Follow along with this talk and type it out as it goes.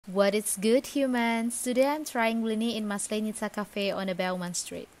What is good, humans? Today I'm trying Blini in Maslenitsa Cafe on a Bauman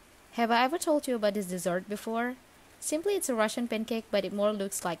Street. Have I ever told you about this dessert before? Simply, it's a Russian pancake, but it more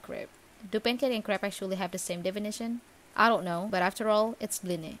looks like crepe. Do pancake and crepe actually have the same definition? I don't know, but after all, it's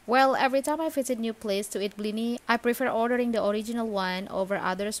Blini. Well, every time I visit new place to eat Blini, I prefer ordering the original one over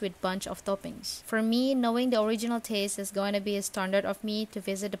others with bunch of toppings. For me, knowing the original taste is going to be a standard of me to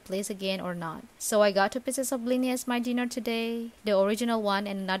visit the place again or not. So I got 2 pieces of Blini as my dinner today, the original one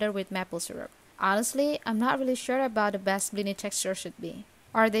and another with maple syrup. Honestly, I'm not really sure about the best Blini texture should be.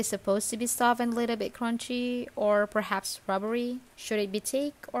 Are they supposed to be soft and a little bit crunchy, or perhaps rubbery? Should it be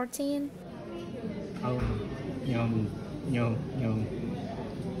thick or thin? Yum, yum, yum,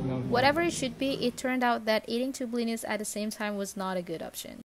 yum. Whatever it should be, it turned out that eating 2 blinis at the same time was not a good option.